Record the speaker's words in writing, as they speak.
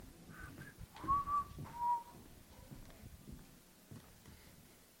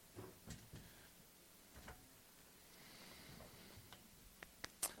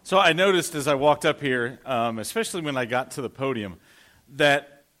So I noticed as I walked up here, especially when I got to the podium,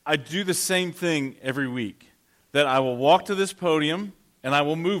 that I do the same thing every week. That I will walk to this podium and I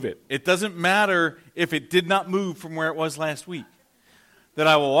will move it. It doesn't matter if it did not move from where it was last week. That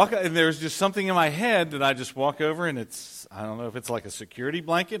I will walk, and there's just something in my head that I just walk over, and I don't know if it's like a security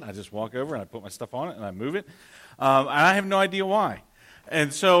blanket. I just walk over and I put my stuff on it and I move it. And I have no idea why.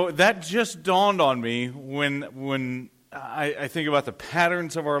 And so that just dawned on me when I think about the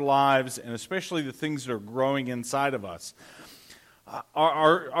patterns of our lives, and especially the things that are growing inside of us.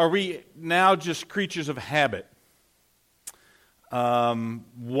 Are we now just creatures of habit?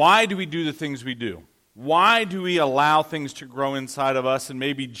 Why do we do the things we do? Why do we allow things to grow inside of us, and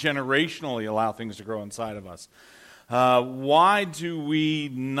maybe generationally allow things to grow inside of us? Why do we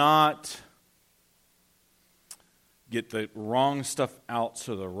not get the wrong stuff out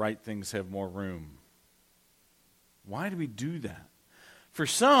so the right things have more room? Why do we do that? For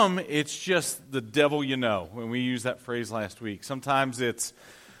some, it's just the devil you know, when we used that phrase last week. Sometimes it's,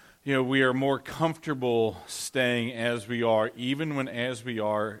 we are more comfortable staying as we are, even when as we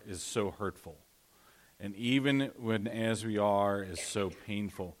are is so hurtful. And even when as we are is so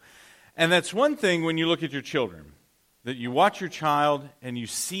painful. And that's one thing when you look at your children, that you watch your child and you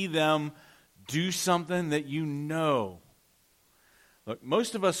see them do something that you know. Look,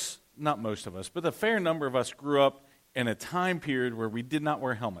 most of us, not most of us, but a fair number of us grew up in a time period where we did not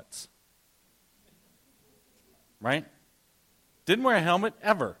wear helmets. Right? Didn't wear a helmet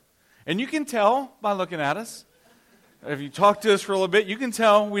ever. And you can tell by looking at us. If you talk to us for a little bit, you can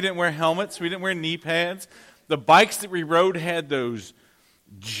tell we didn't wear helmets. We didn't wear knee pads. The bikes that we rode had those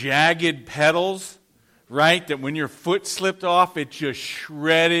jagged pedals, right? That when your foot slipped off, it just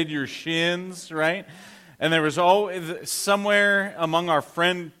shredded your shins, right? And there was always, somewhere among our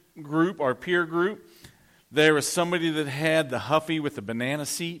friend group, our peer group, there was somebody that had the Huffy with the banana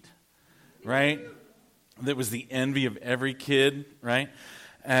seat, right? That was the envy of every kid, right?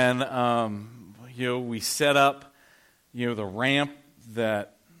 And, we set up, the ramp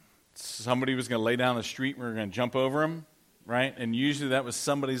that somebody was going to lay down the street and we were going to jump over them, right? And usually that was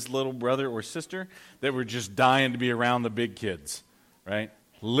somebody's little brother or sister that were just dying to be around the big kids, right?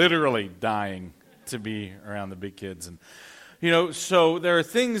 Literally dying to be around the big kids. And, so there are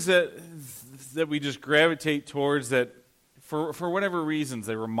things that we just gravitate towards that for whatever reasons,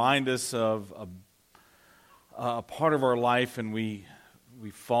 they remind us of a part of our life, and we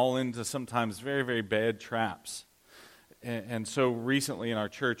fall into sometimes very, very bad traps. And so recently in our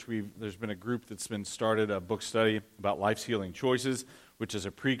church, there's been a group that's been started, a book study about life's healing choices, which is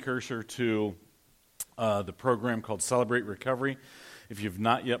a precursor to the program called Celebrate Recovery. If you've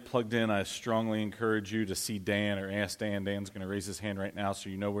not yet plugged in, I strongly encourage you to see Dan or ask Dan. Dan's going to raise his hand right now so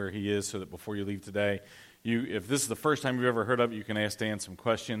you know where he is, so that before you leave today, if this is the first time you've ever heard of it, you can ask Dan some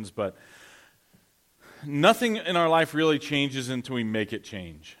questions. But nothing in our life really changes until we make it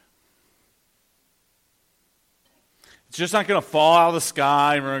change. It's just not going to fall out of the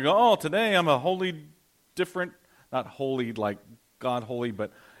sky and we're going to go, today I'm a wholly different, not holy like God holy,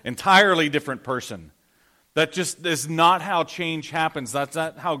 but entirely different person. That just is not how change happens. That's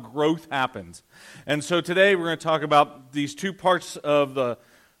not how growth happens. And so today we're going to talk about these two parts of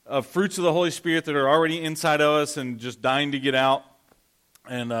fruits of the Holy Spirit that are already inside of us and just dying to get out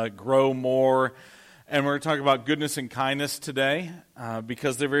and grow more. And we're going to talk about goodness and kindness today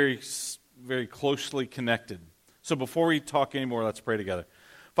because they're very, very closely connected. So before we talk anymore, let's pray together.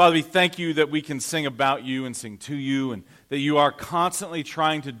 Father, we thank you that we can sing about you and sing to you, and that you are constantly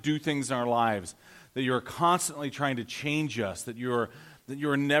trying to do things in our lives, that you are constantly trying to change us, that you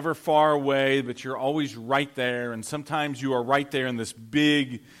are never far away, but you're always right there, and sometimes you are right there in this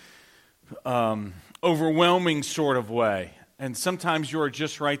big, overwhelming sort of way. And sometimes you are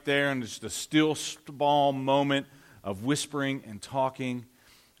just right there in just a still small moment of whispering and talking,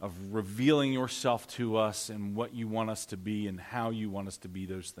 of revealing yourself to us and what you want us to be and how you want us to be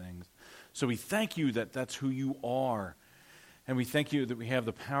those things. So we thank you that that's who you are. And we thank you that we have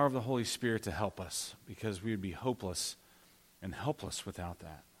the power of the Holy Spirit to help us, because we would be hopeless and helpless without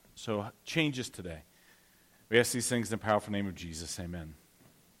that. So change us today. We ask these things in the powerful name of Jesus. Amen.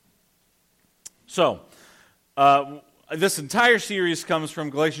 So, this entire series comes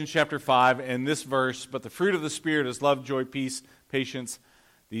from Galatians chapter 5 and this verse, but the fruit of the Spirit is love, joy, peace, patience.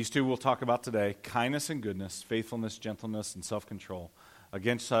 These two we'll talk about today: kindness and goodness, faithfulness, gentleness, and self-control.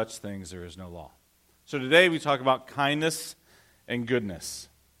 Against such things there is no law. So today we talk about kindness and goodness.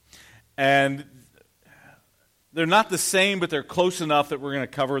 And they're not the same, but they're close enough that we're going to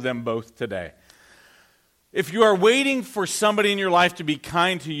cover them both today. If you are waiting for somebody in your life to be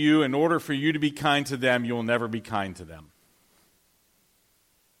kind to you in order for you to be kind to them, you will never be kind to them.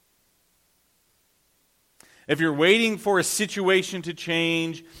 if you're waiting for a situation to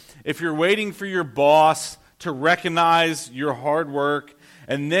change, if you're waiting for your boss to recognize your hard work,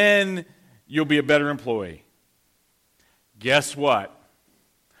 and then you'll be a better employee, guess what?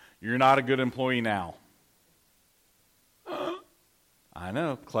 You're not a good employee now. I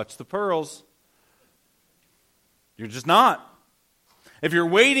know, clutch the pearls. You're just not. If you're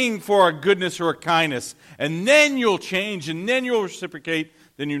waiting for a goodness or a kindness, and then you'll change, and then you'll reciprocate,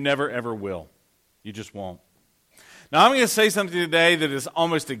 then you never ever will. You just won't. Now, I'm going to say something today that is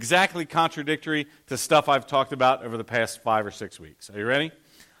almost exactly contradictory to stuff I've talked about over the past 5 or 6 weeks. Are you ready?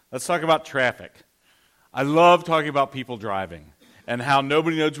 Let's talk about traffic. I love talking about people driving and how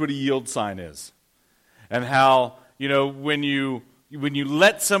nobody knows what a yield sign is. And how, when you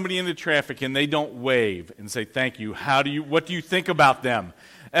let somebody into traffic and they don't wave and say thank you, what do you think about them?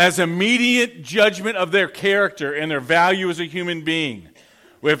 As immediate judgment of their character and their value as a human being.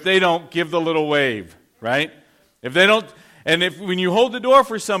 If they don't give the little wave, right? If they don't, when you hold the door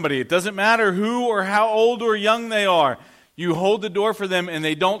for somebody, it doesn't matter who or how old or young they are, you hold the door for them and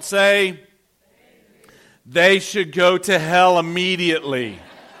they don't say, they should go to hell immediately.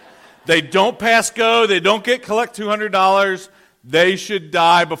 They don't pass go, they don't collect $200, they should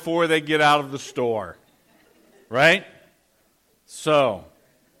die before they get out of the store. Right? So,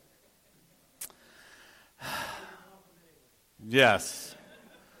 yes.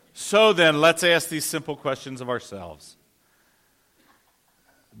 So then, let's ask these simple questions of ourselves.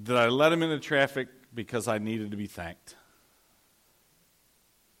 Did I let him into traffic because I needed to be thanked?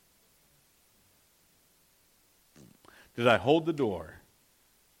 Did I hold the door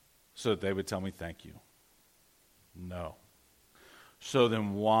so that they would tell me thank you? No. So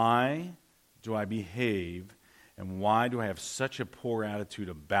then why do I behave and why do I have such a poor attitude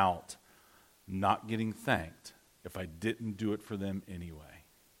about not getting thanked if I didn't do it for them anyway?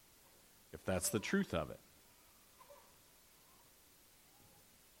 If that's the truth of it.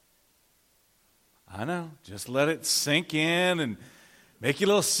 I know, just let it sink in and make you a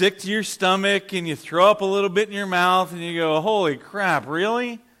little sick to your stomach and you throw up a little bit in your mouth and you go, holy crap,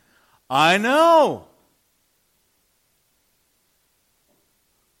 really? I know.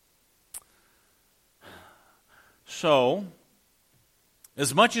 So,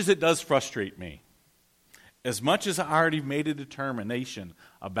 as much as it does frustrate me, as much as I already made a determination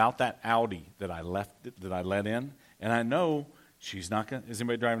about that Audi that I let in, and I know she's not going to, is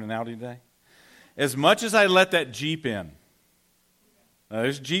anybody driving an Audi today? As much as I let that Jeep in,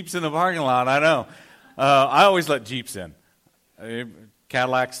 there's Jeeps in the parking lot, I know. I always let Jeeps in.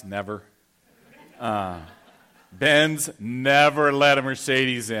 Cadillacs, never. Benz, never let a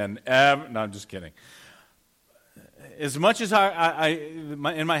Mercedes in. No, I'm just kidding. As much as in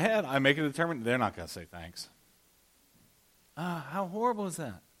my head, I make a determination, they're not going to say thanks. How horrible is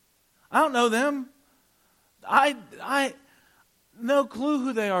that? I don't know them. I no clue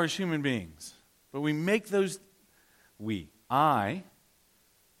who they are as human beings. But I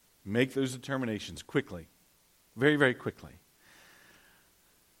make those determinations quickly. Very, very quickly.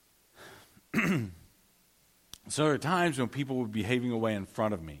 So there are times when people were behaving away in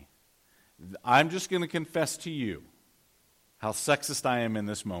front of me. I'm just going to confess to you how sexist I am in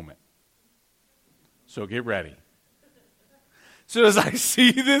this moment. So get ready. So as I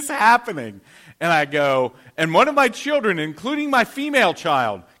see this happening, and I go, and one of my children, including my female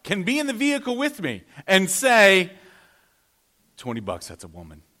child, can be in the vehicle with me and say, $20, that's a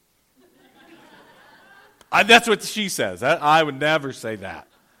woman. That's what she says. I would never say that.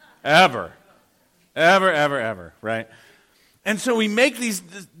 Ever. Ever, ever, ever, right? And so we make these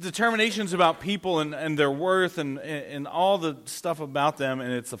determinations about people and their worth and all the stuff about them,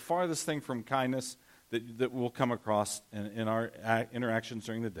 and it's the farthest thing from kindness that we'll come across in our interactions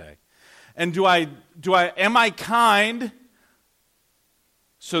during the day. And am I kind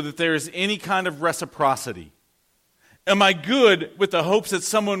so that there is any kind of reciprocity? Am I good with the hopes that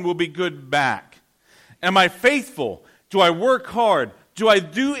someone will be good back? Am I faithful? Do I work hard? Do I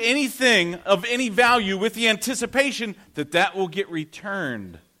do anything of any value with the anticipation that will get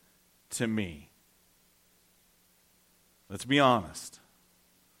returned to me? Let's be honest.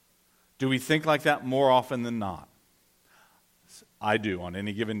 Do we think like that more often than not? I do on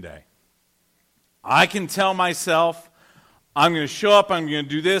any given day. I can tell myself, I'm going to show up, I'm going to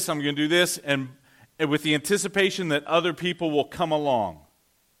do this, and with the anticipation that other people will come along.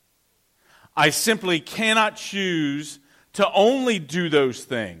 I simply cannot choose to only do those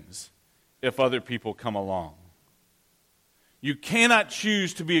things if other people come along. You cannot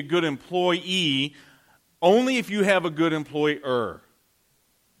choose to be a good employee only if you have a good employer.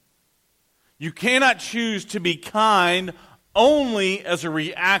 You cannot choose to be kind only as a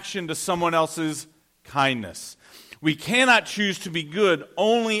reaction to someone else's kindness. We cannot choose to be good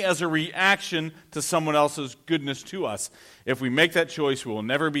only as a reaction to someone else's goodness to us. If we make that choice, we will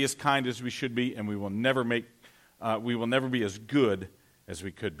never be as kind as we should be, and we will never be as good as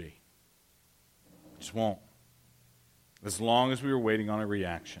we could be. Just won't. As long as we were waiting on a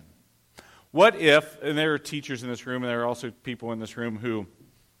reaction. What if, and there are teachers in this room, and there are also people in this room who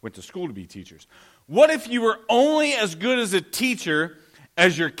went to school to be teachers. What if you were only as good as a teacher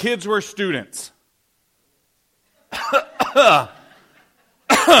as your kids were students?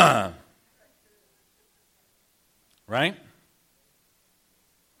 Right?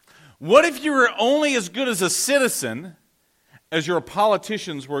 What if you were only as good as a citizen as your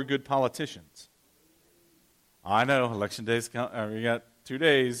politicians were good politicians? I know, election day's coming. We got 2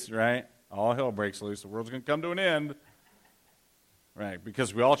 days, right? All hell breaks loose. The world's going to come to an end. Right,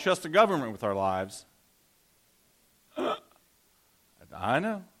 because we all trust the government with our lives. I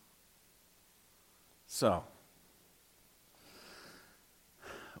know. So,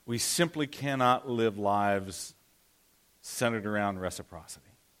 we simply cannot live lives centered around reciprocity.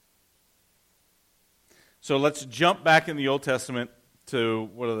 So let's jump back in the Old Testament to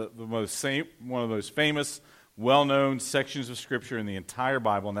one of the most famous, well-known sections of Scripture in the entire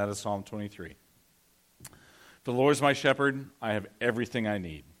Bible, and that is Psalm 23. The Lord is my shepherd, I have everything I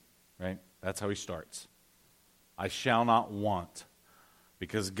need. Right? That's how he starts. I shall not want.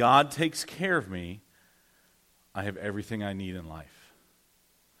 Because God takes care of me, I have everything I need in life.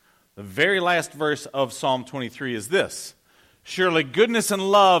 The very last verse of Psalm 23 is this. Surely goodness and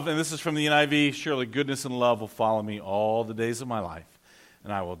love, and this is from the NIV, surely goodness and love will follow me all the days of my life,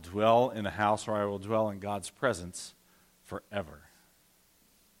 and I will dwell in a house where I will dwell in God's presence forever.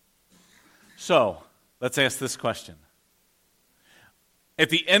 So, let's ask this question. At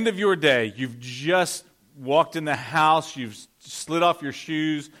the end of your day, you've just walked in the house, you've slid off your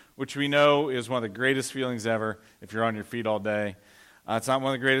shoes, which we know is one of the greatest feelings ever if you're on your feet all day. It's not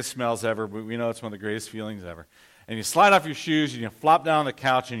one of the greatest smells ever, but we know it's one of the greatest feelings ever. And you slide off your shoes and you flop down on the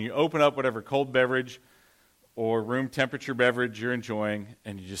couch and you open up whatever cold beverage or room temperature beverage you're enjoying,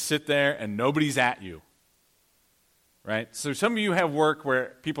 and you just sit there and nobody's at you. Right? So some of you have work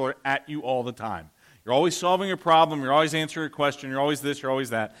where people are at you all the time. You're always solving a problem, you're always answering a question, you're always this, you're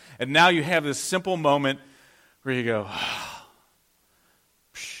always that. And now you have this simple moment where you go,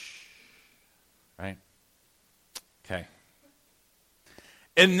 right? Okay.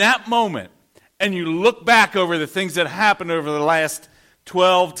 In that moment, and you look back over the things that happened over the last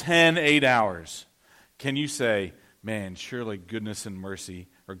 12, 10, 8 hours, can you say, man, surely goodness and mercy,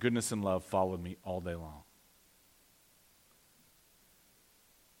 or goodness and love followed me all day long?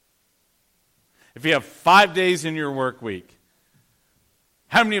 If you have 5 days in your work week,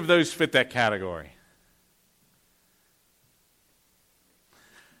 how many of those fit that category?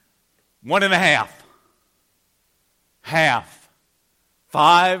 1.5. Half.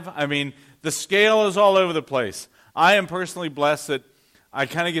 5. I mean, the scale is all over the place. I am personally blessed that I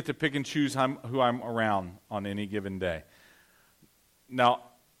kind of get to pick and choose who I'm around on any given day. Now,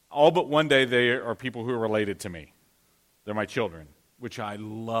 all but one day they are people who are related to me. They're my children, which I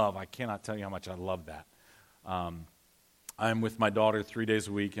love. I cannot tell you how much I love that. I'm with my daughter 3 days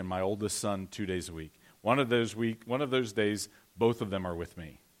a week and my oldest son 2 days a week. One of those days, both of them are with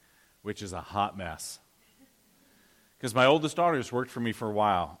me, which is a hot mess. Because my oldest daughter has worked for me for a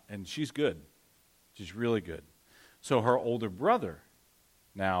while, and she's good. She's really good. So her older brother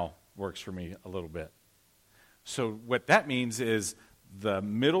now works for me a little bit. So what that means is the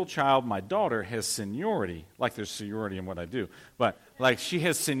middle child, my daughter, has seniority, like there's seniority in what I do, but like she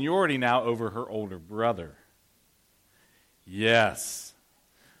has seniority now over her older brother. Yes.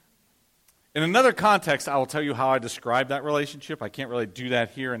 In another context, I will tell you how I describe that relationship. I can't really do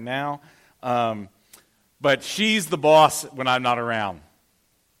that here and now. But she's the boss when I'm not around,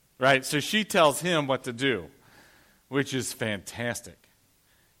 right? So she tells him what to do, which is fantastic.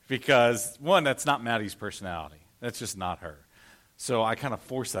 Because, one, that's not Maddie's personality. That's just not her. So I kind of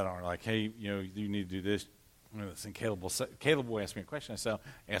force that on her, like, hey, you need to do this. And Caleb will ask me a question. I say,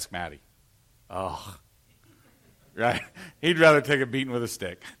 ask Maddie. Oh, right? He'd rather take a beating with a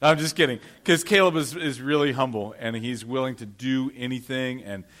stick. No, I'm just kidding. Because Caleb is really humble, and he's willing to do anything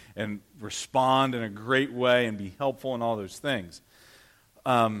and respond in a great way and be helpful and all those things.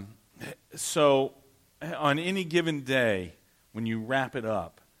 So on any given day, when you wrap it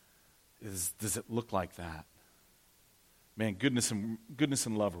up, does it look like that? Man, goodness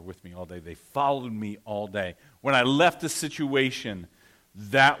and love are with me all day. They followed me all day. When I left the situation,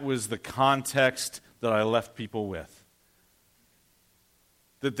 that was the context that I left people with.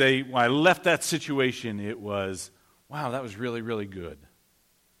 When I left that situation, it was, wow, that was really, really good.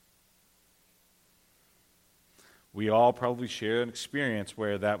 We all probably share an experience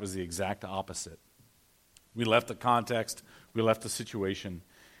where that was the exact opposite. We left the context, we left the situation,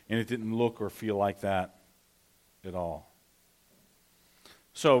 and it didn't look or feel like that at all.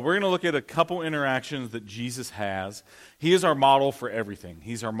 So we're going to look at a couple interactions that Jesus has. He is our model for everything.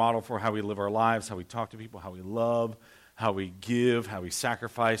 He's our model for how we live our lives, how we talk to people, how we love, how we give, how we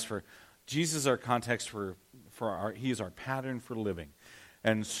sacrifice. Jesus is our context he is our pattern for living.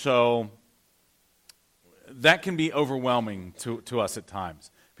 And so that can be overwhelming to us at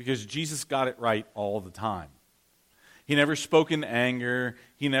times because Jesus got it right all the time. He never spoke in anger.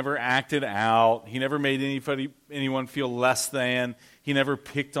 He never acted out. He never made anyone feel less than. He never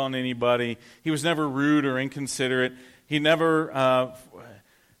picked on anybody. He was never rude or inconsiderate. He never...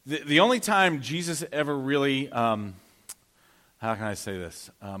 the only time Jesus ever really... how can I say this?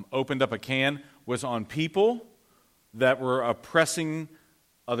 Opened up a can was on people that were oppressing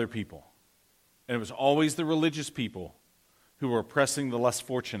other people. And it was always the religious people who were oppressing the less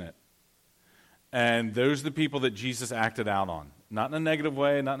fortunate. And those are the people that Jesus acted out on. Not in a negative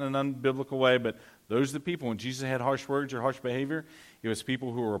way, not in an unbiblical way, but those are the people. When Jesus had harsh words or harsh behavior, it was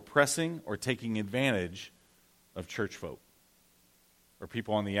people who were oppressing or taking advantage of church folk or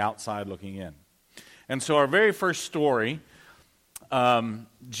people on the outside looking in. And so our very first story,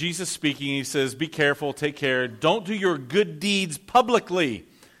 Jesus speaking, he says, be careful, take care, don't do your good deeds publicly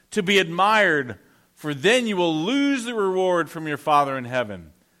to be admired, for then you will lose the reward from your Father in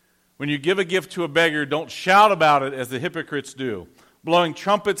heaven. When you give a gift to a beggar, don't shout about it as the hypocrites do, blowing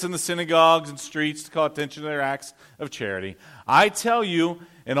trumpets in the synagogues and streets to call attention to their acts of charity. I tell you,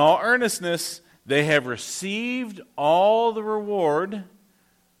 in all earnestness, they have received all the reward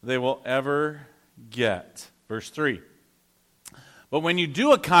they will ever get. Verse 3. But when you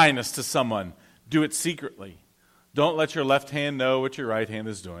do a kindness to someone, do it secretly. Don't let your left hand know what your right hand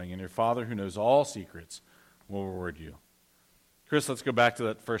is doing, and your Father who knows all secrets will reward you. Chris, let's go back to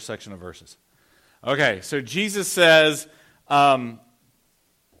that first section of verses. Okay, so Jesus says, in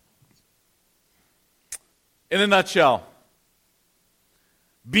a nutshell,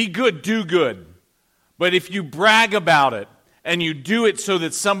 be good, do good. But if you brag about it and you do it so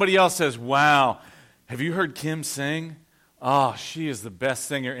that somebody else says, wow, have you heard Kim sing? Oh, she is the best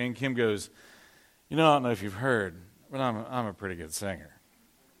singer. And Kim goes, I don't know if you've heard, but I'm a pretty good singer.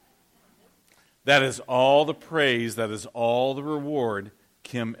 That is all the praise, that is all the reward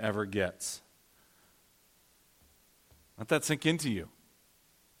Kim ever gets. Let that sink into you.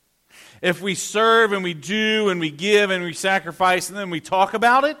 If we serve and we do and we give and we sacrifice and then we talk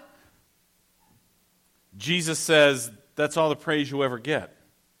about it, Jesus says that's all the praise you'll ever get.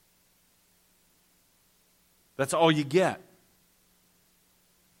 That's all you get.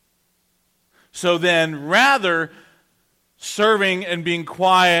 So then, rather serving and being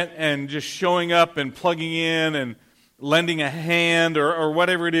quiet and just showing up and plugging in and lending a hand or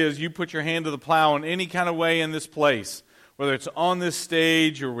whatever it is, you put your hand to the plow in any kind of way in this place, whether it's on this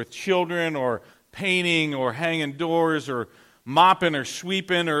stage or with children or painting or hanging doors or mopping or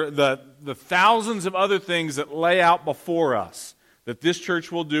sweeping or the thousands of other things that lay out before us that this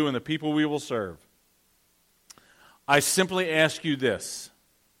church will do and the people we will serve. I simply ask you this.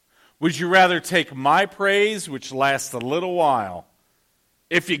 Would you rather take my praise, which lasts a little while,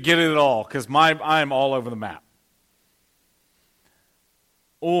 if you get it at all, because I'm all over the map?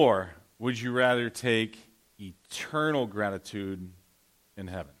 Or would you rather take eternal gratitude in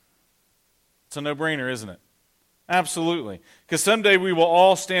heaven? It's a no-brainer, isn't it? Absolutely. Because someday we will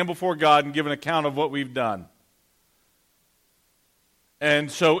all stand before God and give an account of what we've done.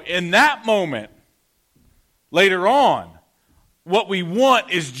 And so in that moment, later on, what we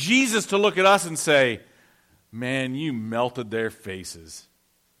want is Jesus to look at us and say, man, you melted their faces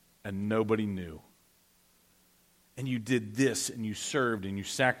and nobody knew. And you did this and you served and you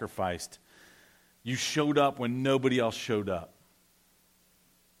sacrificed. You showed up when nobody else showed up.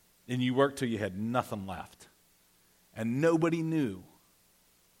 And you worked till you had nothing left. And nobody knew.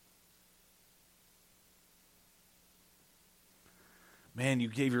 Man, you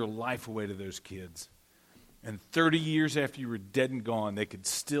gave your life away to those kids. And 30 years after you were dead and gone, they could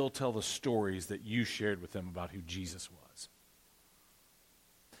still tell the stories that you shared with them about who Jesus was.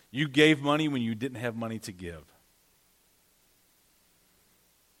 You gave money when you didn't have money to give.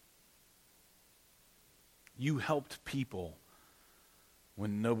 You helped people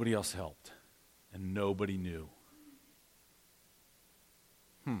when nobody else helped and nobody knew.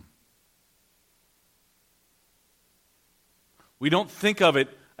 We don't think of it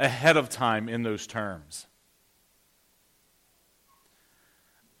ahead of time in those terms.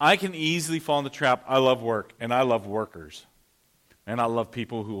 I can easily fall in the trap. I love work, and I love workers. And I love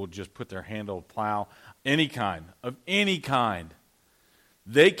people who will just put their hand on the plow. any kind, of any kind,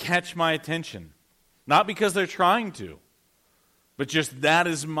 they catch my attention. Not because they're trying to, but just that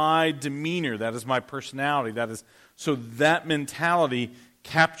is my demeanor, that is my personality, so that mentality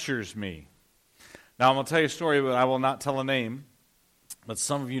captures me. Now, I'm going to tell you a story, but I will not tell a name. But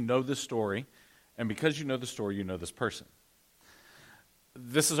some of you know this story, and because you know the story, you know this person.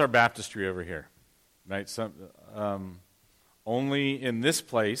 This is our baptistry over here, right? Only in this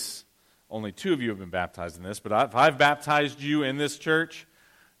place, only 2 of you have been baptized in this, but if I've baptized you in this church,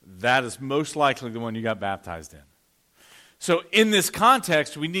 that is most likely the one you got baptized in. So in this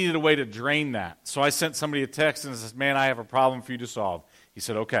context, we needed a way to drain that. So I sent somebody a text and said, man, I have a problem for you to solve. He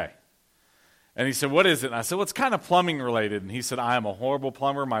said, okay. And he said, what is it? And I said, well, it's kind of plumbing related. And he said, I am a horrible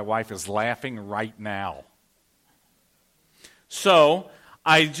plumber. My wife is laughing right now. So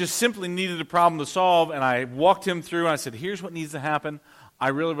I just simply needed a problem to solve, and I walked him through, and I said, here's what needs to happen. I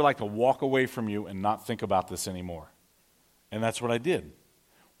really would like to walk away from you and not think about this anymore. And that's what I did.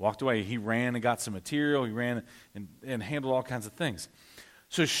 Walked away. He ran and got some material. He ran and handled all kinds of things.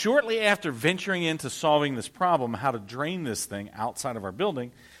 So shortly after venturing into solving this problem, how to drain this thing outside of our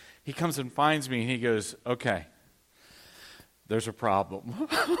building, he comes and finds me, and he goes, okay, there's a problem.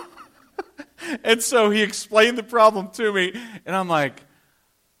 And so he explained the problem to me, and I'm like,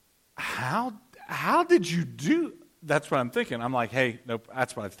 how did you do? That's what I'm thinking. I'm like, hey, nope,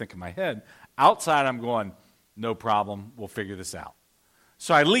 that's what I think in my head. Outside, I'm going, no problem, we'll figure this out.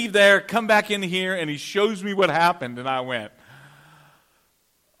 So I leave there, come back in here, and he shows me what happened, and I went,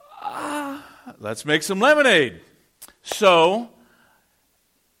 let's make some lemonade. So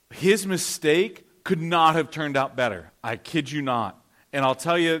his mistake could not have turned out better. I kid you not. And I'll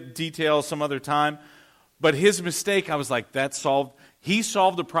tell you details some other time. But his mistake, I was like, that solved. He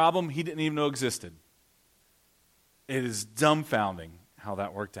solved a problem he didn't even know existed. It is dumbfounding how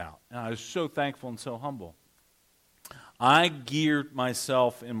that worked out. And I was so thankful and so humble. I geared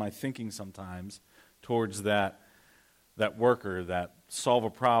myself in my thinking sometimes towards that worker, that solve a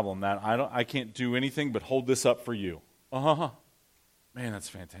problem, that I can't do anything but hold this up for you. Man, that's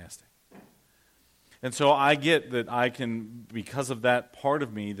fantastic. And so I get that I can, because of that part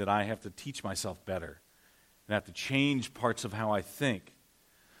of me, that I have to teach myself better and have to change parts of how I think.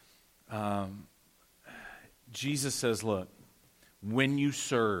 Jesus says, look, when you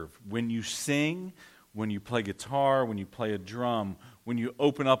serve, when you sing, when you play guitar, when you play a drum, when you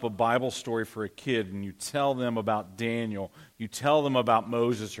open up a Bible story for a kid and you tell them about Daniel, you tell them about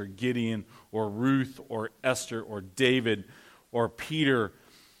Moses or Gideon or Ruth or Esther or David or Peter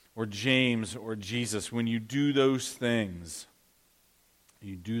or James or Jesus, when you do those things,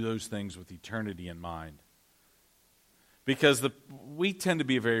 you do those things with eternity in mind. Because we tend to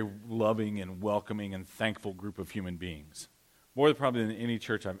be a very loving and welcoming and thankful group of human beings. More probably than any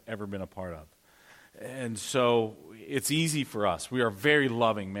church I've ever been a part of. And so it's easy for us. We are very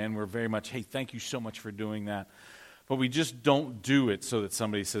loving, man. We're very much, hey, thank you so much for doing that. But we just don't do it so that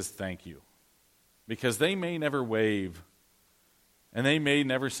somebody says thank you. Because they may never wave. And they may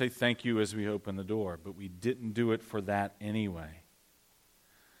never say thank you as we open the door. But we didn't do it for that anyway.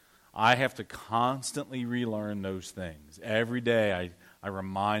 I have to constantly relearn those things. Every day I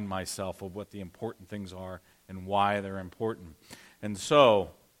remind myself of what the important things are and why they're important. And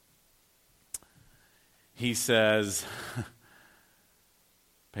so he says,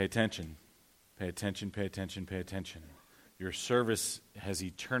 pay attention, pay attention, pay attention, pay attention. Your service has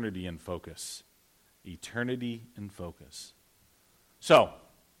eternity in focus. Eternity in focus. So,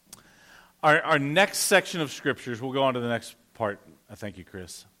 our next section of scriptures, we'll go on to the next part. Thank you,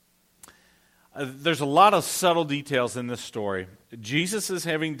 Chris. There's a lot of subtle details in this story. Jesus is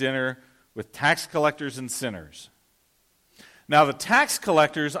having dinner with tax collectors and sinners. Now, the tax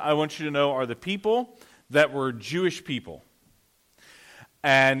collectors, I want you to know, are the people that were Jewish people.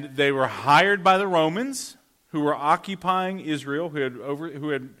 And they were hired by the Romans, who were occupying Israel, who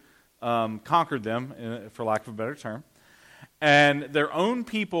had conquered them, for lack of a better term. And their own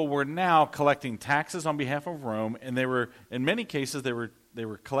people were now collecting taxes on behalf of Rome, and they were, in many cases, they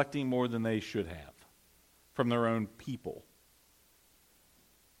were collecting more than they should have from their own people.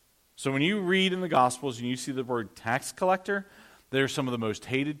 So when you read in the Gospels and you see the word tax collector, they're some of the most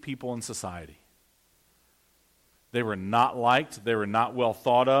hated people in society. They were not liked. They were not well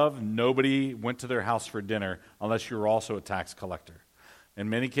thought of. Nobody went to their house for dinner unless you were also a tax collector. In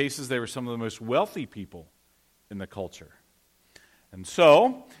many cases, they were some of the most wealthy people in the culture. And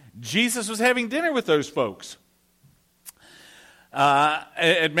so, Jesus was having dinner with those folks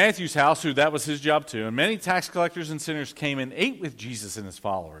at Matthew's house, who that was his job too. And many tax collectors and sinners came and ate with Jesus and his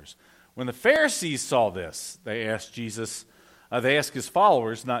followers. When the Pharisees saw this, they asked Jesus, They ask his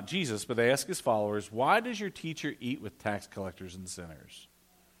followers, not Jesus, but they ask his followers, why does your teacher eat with tax collectors and sinners?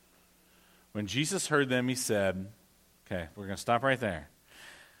 When Jesus heard them, he said, okay, we're going to stop right there.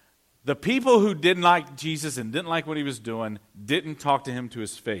 The people who didn't like Jesus and didn't like what he was doing didn't talk to him to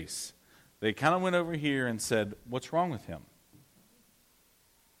his face. They kind of went over here and said, what's wrong with him?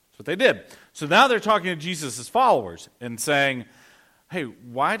 That's what they did. So now they're talking to Jesus' followers and saying, hey,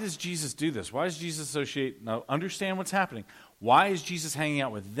 why does Jesus do this? Why does Jesus associate? Now, understand what's happening. Why is Jesus hanging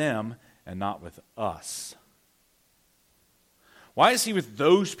out with them and not with us? Why is he with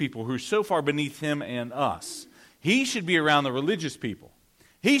those people who are so far beneath him and us? He should be around the religious people.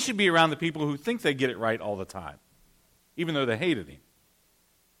 He should be around the people who think they get it right all the time, even though they hated him.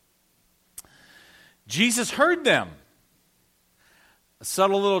 Jesus heard them. A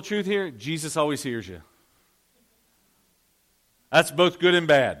subtle little truth here, Jesus always hears you. That's both good and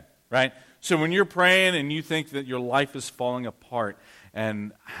bad, right? So when you're praying and you think that your life is falling apart,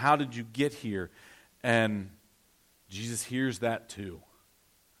 and how did you get here? And Jesus hears that too.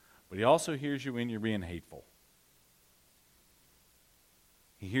 But he also hears you when you're being hateful.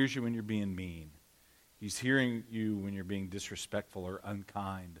 He hears you when you're being mean. He's hearing you when you're being disrespectful or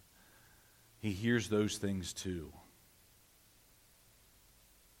unkind. He hears those things too.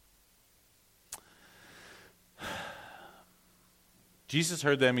 Jesus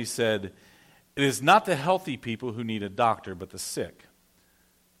heard them, he said, it is not the healthy people who need a doctor, but the sick.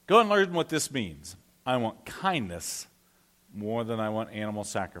 Go and learn what this means. I want kindness more than I want animal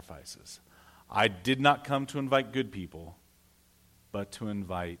sacrifices. I did not come to invite good people, but to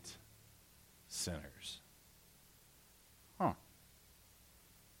invite sinners. Huh.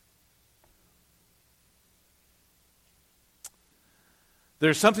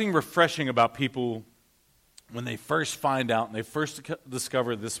 There's something refreshing about people when they first find out and they first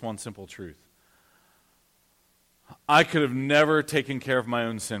discover this one simple truth. I could have never taken care of my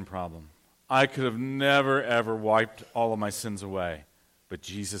own sin problem. I could have never, ever wiped all of my sins away. But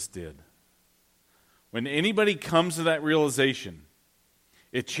Jesus did. When anybody comes to that realization,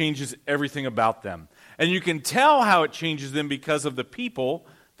 it changes everything about them. And you can tell how it changes them because of the people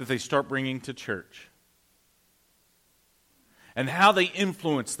that they start bringing to church. And how they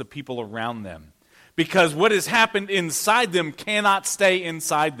influence the people around them. Because what has happened inside them cannot stay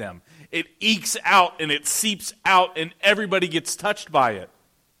inside them. It ekes out and it seeps out and everybody gets touched by it.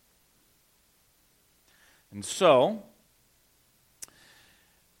 And so,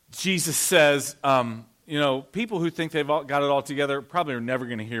 Jesus says, people who think they've got it all together probably are never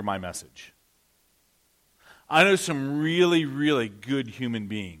going to hear my message. I know some really, really good human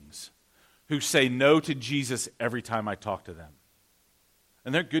beings who say no to Jesus every time I talk to them.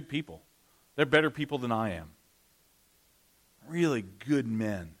 And they're good people. They're better people than I am. Really good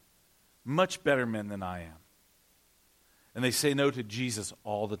men. Much better men than I am. And they say no to Jesus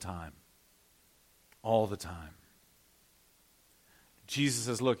all the time. All the time. Jesus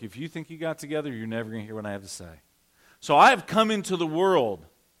says, look, if you think you got together, you're never going to hear what I have to say. So I have come into the world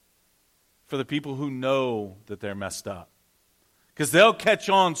for the people who know that they're messed up. Because they'll catch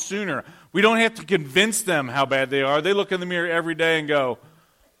on sooner. We don't have to convince them how bad they are. They look in the mirror every day and go,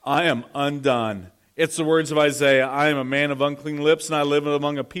 I am undone. It's the words of Isaiah, I am a man of unclean lips, and I live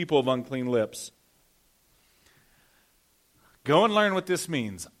among a people of unclean lips. Go and learn what this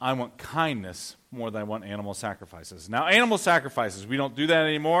means. I want kindness more than I want animal sacrifices. Now, animal sacrifices, we don't do that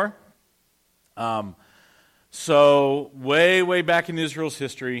anymore. So, way back in Israel's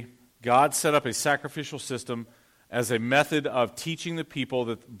history, God set up a sacrificial system as a method of teaching the people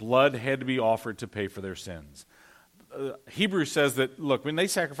that blood had to be offered to pay for their sins. Hebrews says that, look, when they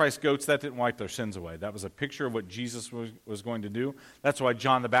sacrificed goats, that didn't wipe their sins away. That was a picture of what Jesus was going to do. That's why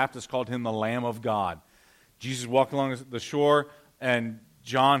John the Baptist called him the Lamb of God. Jesus walked along the shore, and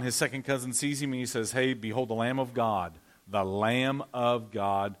John, his second cousin, sees him, and he says, hey, behold the Lamb of God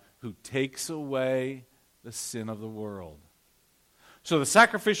who takes away the sin of the world. So the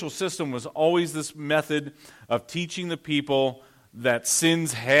sacrificial system was always this method of teaching the people that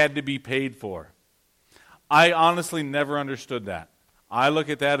sins had to be paid for. I honestly never understood that. I look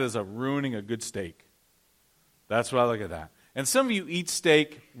at that as ruining a good steak. That's what I look at that. And some of you eat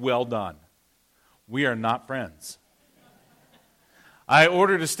steak well done. We are not friends. I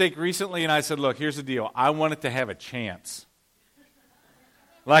ordered a steak recently and I said, look, here's the deal. I want it to have a chance.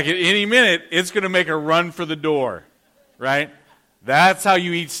 Like at any minute, it's going to make a run for the door. Right? That's how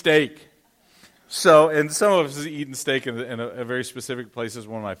you eat steak. So, and some of us have eaten steak in a very specific place. It's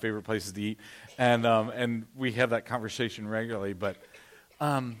one of my favorite places to eat. And we have that conversation regularly. But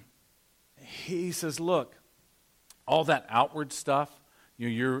he says, look, all that outward stuff,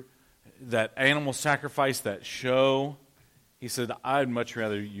 that animal sacrifice, that show, He said, I'd much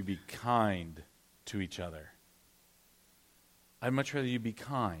rather you be kind to each other. I'd much rather you be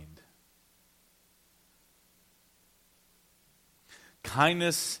kind.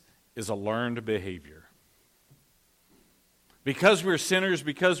 Kindness is a learned behavior. Because we're sinners,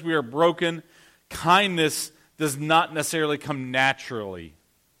 because we are broken, kindness does not necessarily come naturally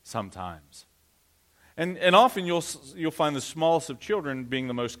sometimes. And often you'll find the smallest of children being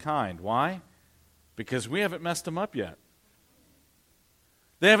the most kind. Why? Because we haven't messed them up yet.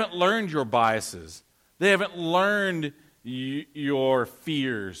 They haven't learned your biases. They haven't learned your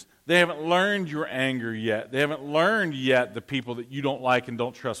fears. They haven't learned your anger yet. They haven't learned yet the people that you don't like and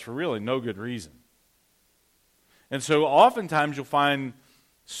don't trust for really no good reason. And so oftentimes you'll find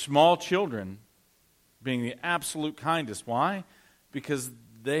small children being the absolute kindest. Why? Because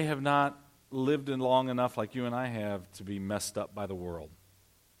they have not lived in long enough like you and I have to be messed up by the world.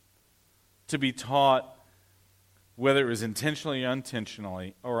 To be taught, whether it was intentionally,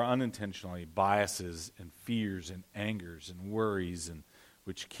 or unintentionally, biases and fears and angers and worries, and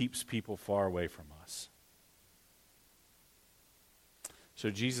which keeps people far away from us. So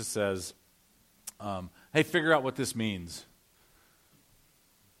Jesus says, hey, figure out what this means.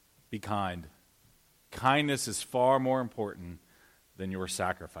 Be kind. Kindness is far more important than your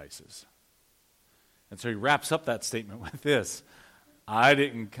sacrifices. And so he wraps up that statement with this: I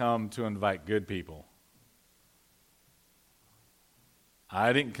didn't come to invite good people.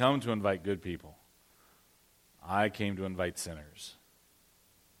 I didn't come to invite good people. I came to invite sinners.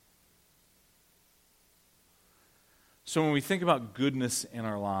 So when we think about goodness in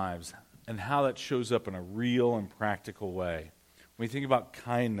our lives and how that shows up in a real and practical way, when we think about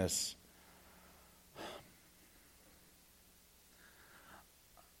kindness,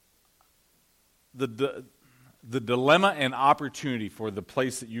 the dilemma and opportunity for the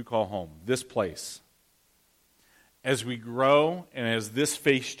place that you call home, this place, as we grow and as this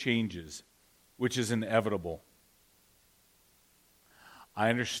face changes, which is inevitable, I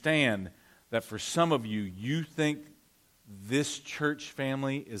understand that for some of you, you think this church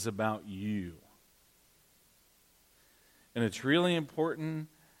family is about you. And it's really important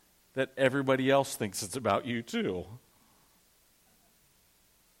that everybody else thinks it's about you too.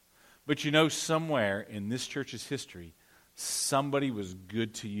 But you know, somewhere in this church's history, somebody was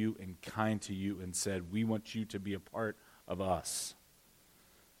good to you and kind to you and said, we want you to be a part of us.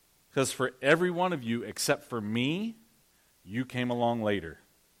 Because for every one of you, except for me, you came along later.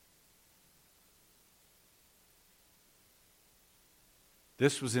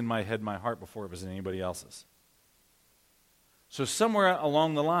 This was in my head, my heart, before it was in anybody else's. So somewhere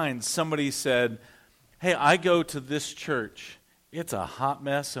along the line, somebody said, hey, I go to this church. It's a hot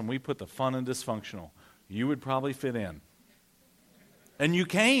mess, and we put the fun and dysfunctional. You would probably fit in. And you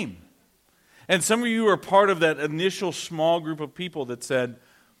came. And some of you are part of that initial small group of people that said,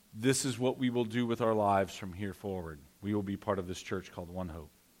 this is what we will do with our lives from here forward. We will be part of this church called One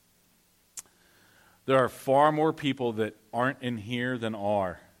Hope. There are far more people that aren't in here than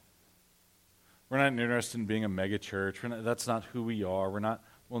are. We're not interested in being a mega church. That's not who we are.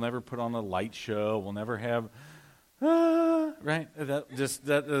 We'll never put on a light show. We'll never have... right?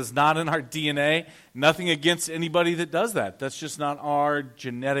 That is not in our DNA. Nothing against anybody that does that. That's just not our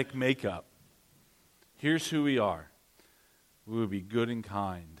genetic makeup. Here's who we are. We will be good and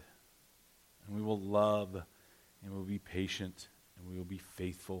kind. And we will love. And we will be patient. And we will be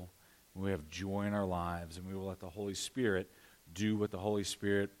faithful. And we have joy in our lives. And we will let the Holy Spirit do what the Holy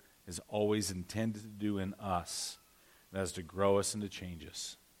Spirit is always intended to do in us. That is to grow us and to change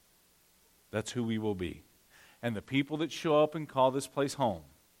us. That's who we will be. And the people that show up and call this place home,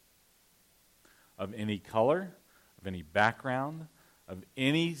 of any color, of any background, of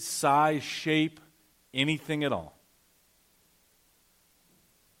any size, shape, anything at all,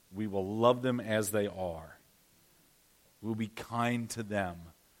 we will love them as they are. We'll be kind to them.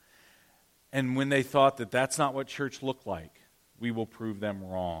 And when they thought that that's not what church looked like, we will prove them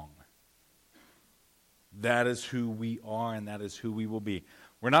wrong. That is who we are, and that is who we will be.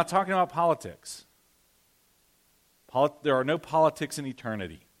 We're not talking about politics. There are no politics in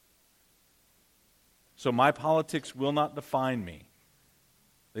eternity. So my politics will not define me.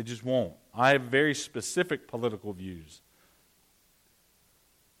 They just won't. I have very specific political views.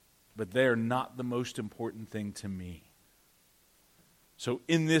 But they are not the most important thing to me. So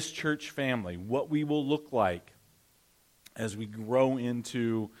in this church family, what we will look like as we grow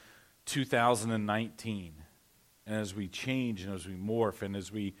into 2019, and as we change and as we morph and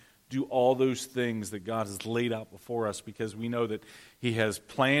as we do all those things that God has laid out before us, because we know that He has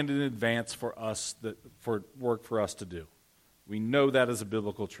planned in advance for us, for work for us to do. We know that is a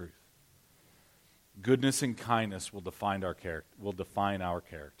biblical truth. Goodness and kindness will define our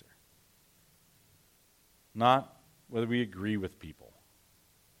character. Not whether we agree with people.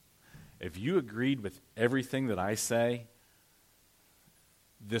 If you agreed with everything that I say,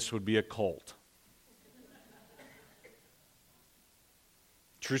 this would be a cult.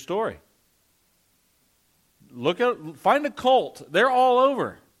 True story. Find a cult. They're all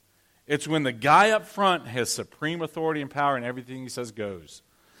over. It's when the guy up front has supreme authority and power and everything he says goes.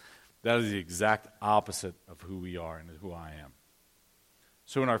 That is the exact opposite of who we are and who I am.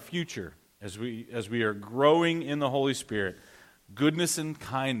 So in our future, as we are growing in the Holy Spirit, goodness and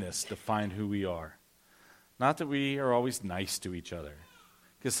kindness define who we are. Not that we are always nice to each other,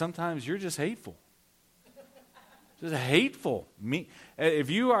 because sometimes you're just hateful. Just hateful. If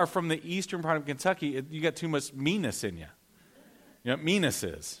you are from the eastern part of Kentucky, you got too much meanness in you. You know what meanness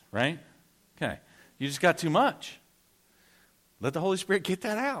is, right? Okay. You just got too much. Let the Holy Spirit get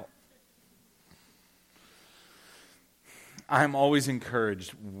that out. I'm always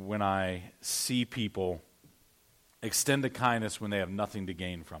encouraged when I see people extend a kindness when they have nothing to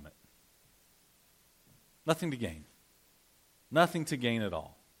gain from it. Nothing to gain. Nothing to gain at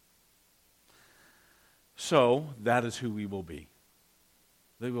all. So, that is who we will be.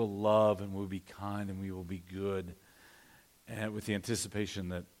 They will love and we'll be kind and we will be good, and with the anticipation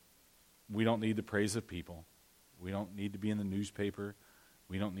that we don't need the praise of people. We don't need to be in the newspaper.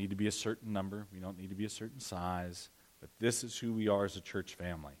 We don't need to be a certain number. We don't need to be a certain size. But this is who we are as a church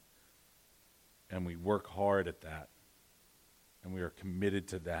family. And we work hard at that. And we are committed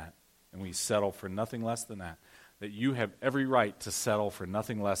to that. And we settle for nothing less than that. That you have every right to settle for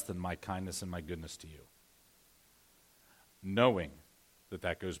nothing less than my kindness and my goodness to you. Knowing that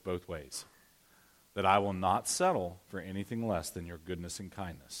that goes both ways. That I will not settle for anything less than your goodness and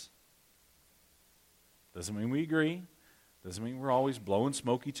kindness. Doesn't mean we agree. Doesn't mean we're always blowing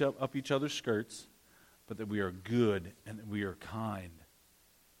smoke up each other's skirts. But that we are good and that we are kind.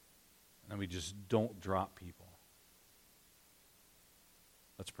 And we just don't drop people.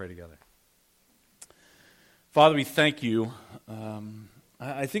 Let's pray together. Father, we thank you.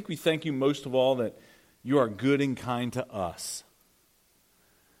 I think we thank you most of all that you are good and kind to us.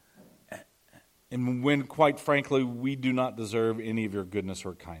 And when, quite frankly, we do not deserve any of your goodness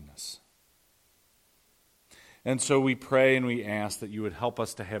or kindness. And so we pray and we ask that you would help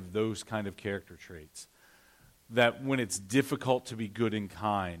us to have those kind of character traits. That when it's difficult to be good and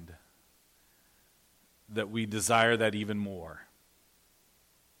kind, that we desire that even more.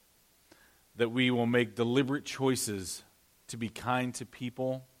 That we will make deliberate choices to be kind to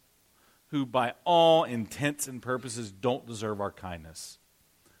people who by all intents and purposes don't deserve our kindness.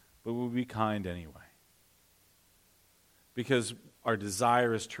 But we'll be kind anyway. Because our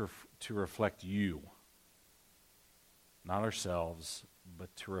desire is to reflect you. Not ourselves,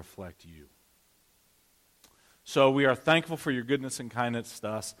 but to reflect you. So we are thankful for your goodness and kindness to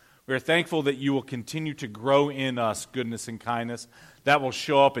us. We are thankful that you will continue to grow in us goodness and kindness. That will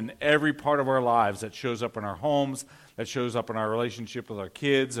show up in every part of our lives. That shows up in our homes. That shows up in our relationship with our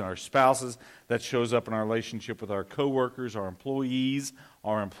kids and our spouses. That shows up in our relationship with our coworkers, our employees,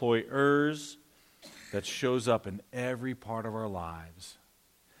 our employers. That shows up in every part of our lives.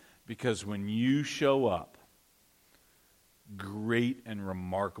 Because when you show up, great and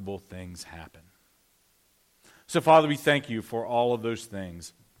remarkable things happen. So, Father, we thank you for all of those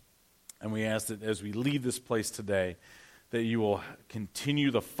things. And we ask that as we leave this place today, that you will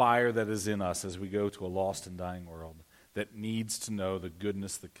continue the fire that is in us as we go to a lost and dying world that needs to know the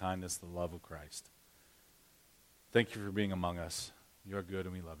goodness, the kindness, the love of Christ. Thank you for being among us. You are good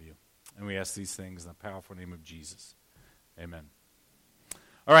and we love you. And we ask these things in the powerful name of Jesus. Amen.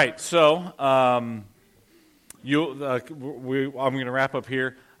 All right, so I'm going to wrap up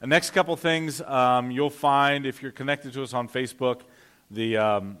here. The next couple things you'll find if you're connected to us on Facebook,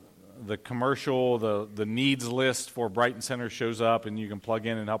 the commercial, the needs list for Brighton Center shows up, and you can plug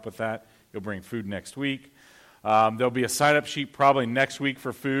in and help with that. You'll bring food next week. There'll be a sign-up sheet probably next week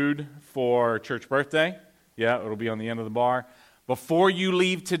for food for church birthday. Yeah, it'll be on the end of the bar. Before you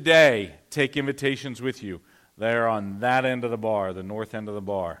leave today, take invitations with you. They're on that end of the bar, the north end of the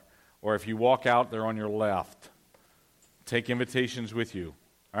bar. Or if you walk out, they're on your left. Take invitations with you.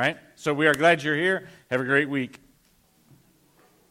 All right? So we are glad you're here. Have a great week.